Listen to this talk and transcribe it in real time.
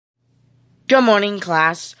Good morning,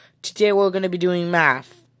 class. Today we're going to be doing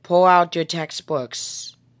math. Pull out your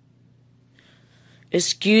textbooks.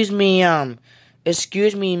 Excuse me,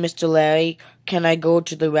 Mr. Larry. Can I go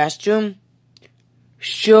to the restroom?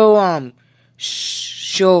 Sure,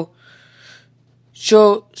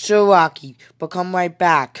 Rocky. But come right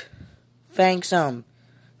back. Thanks,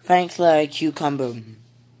 Larry Cucumber.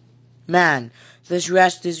 Man, this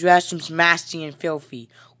restroom's nasty and filthy.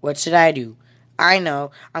 What should I do? I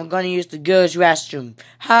know. I'm going to use the girls' restroom.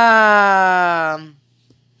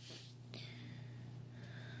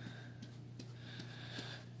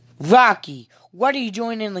 Rocky, what are you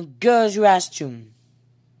doing in the girls' restroom?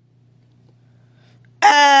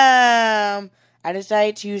 I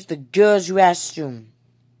decided to use the girls' restroom.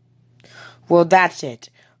 Well, that's it.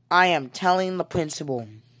 I am telling the principal.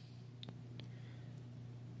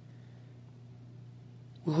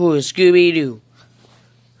 Who is Scooby-Doo?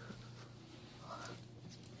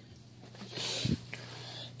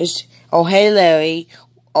 Oh, hey, Larry.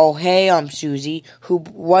 Oh, hey, Susie.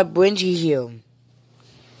 What brings you here?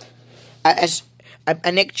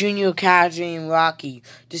 Nick Jr., Cadre, and Rocky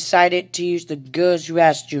decided to use the girls'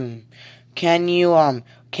 restroom. Can you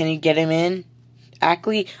get him in?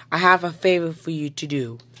 Actually, I have a favor for you to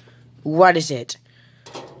do. What is it?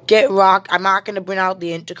 Get Rock. I'm not gonna bring out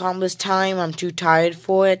the intercom this time. I'm too tired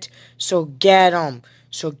for it. So get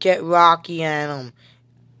Rocky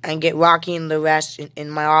and get Rocky and the rest in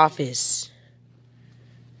my office.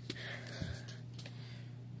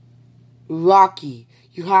 Rocky,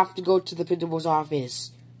 you have to go to the principal's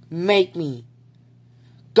office. Make me.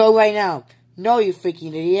 Go right now. No, you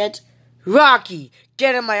freaking idiot. Rocky,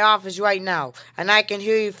 get in my office right now, and I can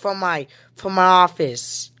hear you from my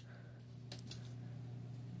office.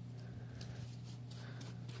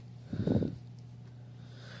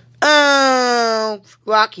 Oh,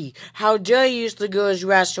 Rocky, how dare you use the girls'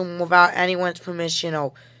 restroom without anyone's permission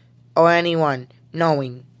or anyone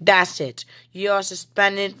knowing? That's it. You are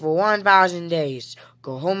suspended for 1,000 days.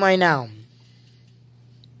 Go home right now.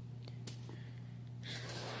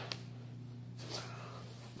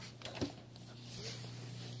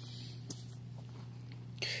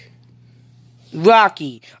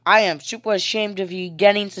 Rocky, I am super ashamed of you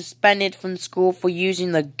getting suspended from school for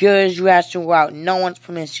using the girls' restroom without no one's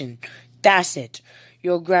permission. That's it.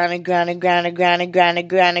 You're grounded forever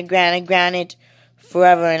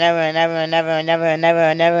and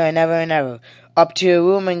ever. Up to your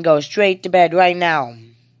room and go straight to bed right now.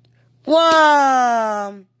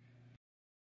 Wham!